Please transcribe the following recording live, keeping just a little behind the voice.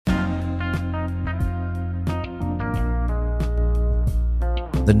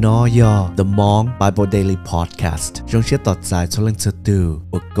The Nó Yo The Mong Bible Daily Podcast trong chiếc tọt dài cho lên từ từ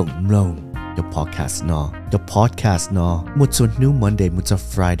và cộng lông your podcast nó your podcast nó một số new Monday một số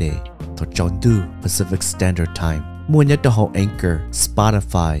Friday thôi chọn du Pacific Standard Time mua nhất đó hậu Anchor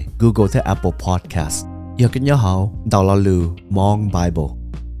Spotify Google thế Apple Podcast giờ cái nhớ hậu đào lo lù Mong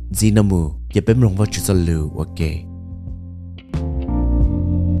Bible gì nè mù giờ bấm lòng vào chữ số lù ok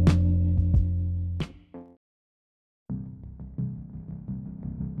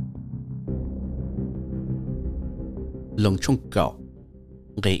lòng trong cậu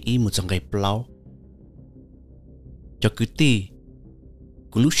ngày y một dòng ngày plau cho cứ ti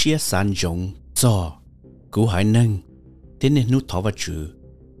cứ lúc xia san giống cho cứ hải nâng thế nên nút thọ vào chữ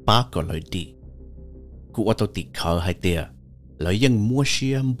ba có lời đi cứ ở tàu tị khờ hai tia lời dân mua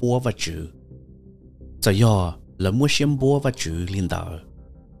xia búa vào chữ giờ do lời mua xia búa vào chữ liên đạo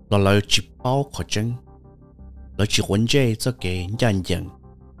là lời chỉ bao khó chân lời chỉ vấn đề cho cái nhân dân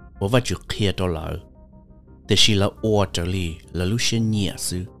búa vào chữ kia đó làแต่ชีละอวดจะลีละลุเชียนเนีย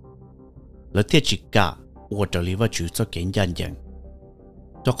ซื้อแล้วเทียจิกะอวดจะลีว่าจูจะเก่งยันยัง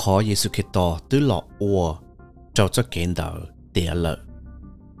จะขอเยซูคริสต์ตื้อหลอกอวดจะจะเก่งดาวเดียละ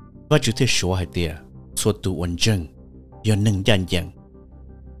ว่าจูเทียชัวให้เดียส่วนตัววันจังย้อนหนึ่งยันยัง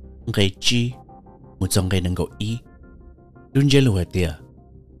ไงจีมุจงไงนั่งเก้าอี้รุ่นเจลูให้เดีย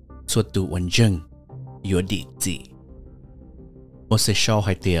ส่วนตัววันจังย้อนดีจีโมเสสชาวใ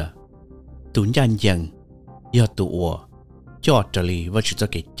ห้เดียตุนยันยังdo tụi cho trợ lý và chỉ cho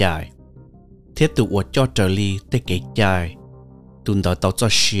cái trái thế tụi cho trợ lý tới cái trái tụi đó tao cho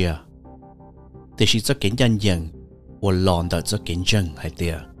xia để chỉ cho cái nhân dân và lòn đó cho cái dân hay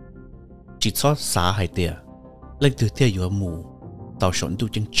tiệt chỉ cho xã hay tiệt lên từ theo dõi mù tao sống tu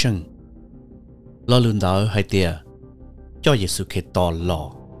chân chân lo luôn đó hay tiệt cho Giêsu cái to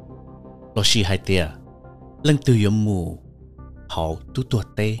lo xì hay tiệt lên từ dõi mù họ tu tuột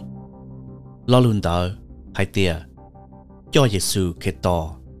tê lo luôn đó hai tia cho Giêsu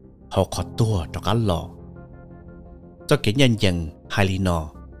Kitô họ khó tua cho cả lò cho cái nhân dân hai lý nọ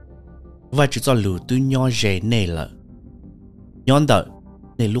và chỉ cho lù từ nhỏ dễ này là nhón đợi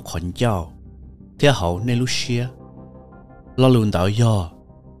này lúc hòn dao theo hậu này lúc xia lo luôn đạo do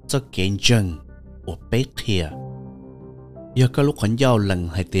cho cái dân ở bếp kia giờ có lúc hòn dao lần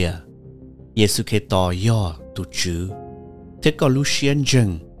hai tia Giêsu Kitô do tu chữ thế có lúc xia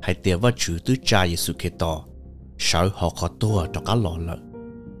dân hai tia và chữ tứ cha Giêsu Kitô sợ họ khó tua cho cả lọ lợ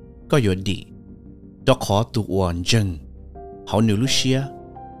có yếu đi cho khó tu uẩn chân họ nữ lúc xia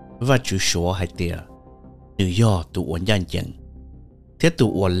và chữ số hai tia nữ do tu uẩn nhân dân thế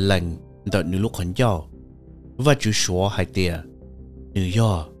tu uẩn lần đợi nữ lúc hẳn giao và chữ số hai tia nữ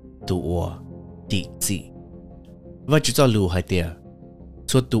do tu uẩn đi gì và chữ cho lưu hai tia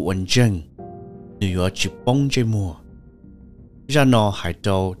cho tu uẩn chân nữ do chữ bông chơi mùa ra nọ hải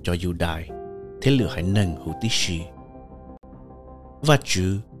trâu cho dù đại thế lửa hải nâng hữu tí xì và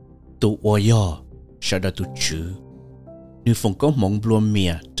chữ tụ ua yo sợ đã tụ chữ nữ phong có mong bluôn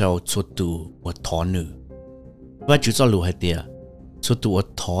mìa trâu cho tụ ua thó nữ và chữ cho lù hai tìa cho tụ ua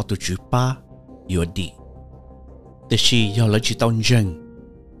thó tụ chữ ba yếu đi để xì do lấy chữ tao dân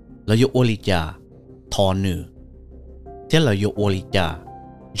lấy yếu ua lì chà thó nữ thế là yếu ua lì chà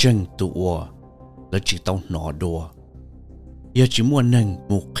dân tụ ua lấy chữ tao nọ đùa giờ chỉ muốn nâng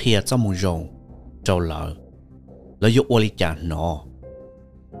một kia cho một rồng trâu lợ lấy yếu ua lì chà nọ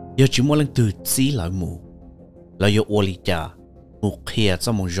giờ chỉ muốn lên từ xí lại mù là yêu ô li cha một kia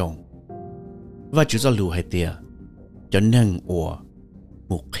cho một rồng và chỉ cho lù hai tia cho nên ủa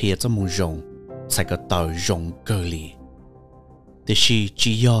một kia cho một rồng sai cái tàu rồng cơ li để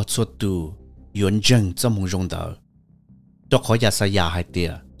chỉ do cho tu yuan dân cho một rồng đó cho khỏi nhà sai nhà hai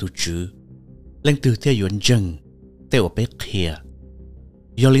tia tu chữ lên từ theo yuan dân theo ở bên kia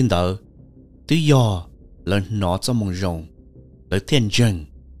do linh đó tự do lên nó cho một rồng lấy thiên dân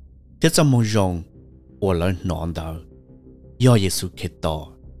thế cho một rồng ở lên nón đó do Giêsu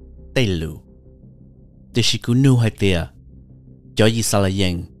Kitô tây lù để chỉ cứ nuôi hai tia cho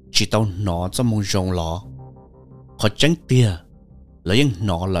Israel chỉ tao nó cho một rồng lọ họ tránh tia lấy những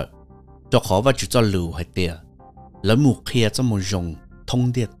nó lợi cho khó và chỉ cho lù hai tia lấy một kia cho một rồng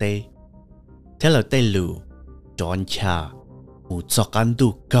thông địa tây thế là tây lù cho anh cha một cho cán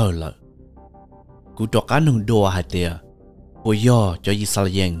đủ cơ lợi cú cho cán hùng đua hai tia bây giờ cho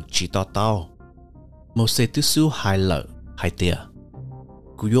Israel chỉ tao tao một xe tứ số hai lợ hai tia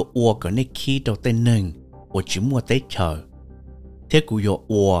cú yo ua cái này khi đầu tên nâng ở chỉ mua tết chờ thế cú yo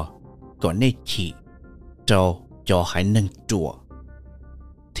ua cái này khi cho hai nâng chùa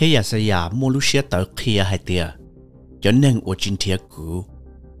thế giờ sẽ giả mua lúc xe tới kia hai tia cho nên ở trên thiệt cũ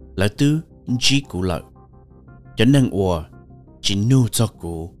là tứ chỉ cũ lợ cho nên ở chỉ nu cho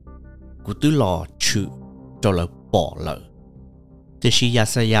cú tứ lò chữ cho là bỏ lỡ thế khi ya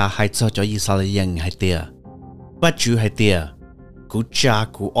sa ya hay cho Israel hay tia bắt chữ hay tia cú cha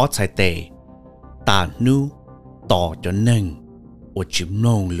cú ót sai tệ ta nu tỏ cho nâng của chim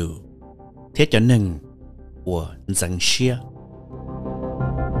nông lử thế cho nâng của dân xia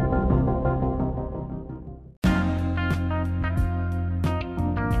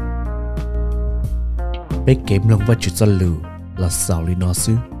bé kém lòng và chữ cho lử là sao lý nó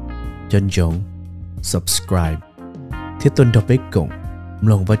xứ chân giống subscribe thiết tuần đọc bé cổng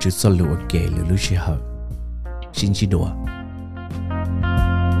lòng và chữ cho lử ở kể lử lưu chi hở xin chỉ đùa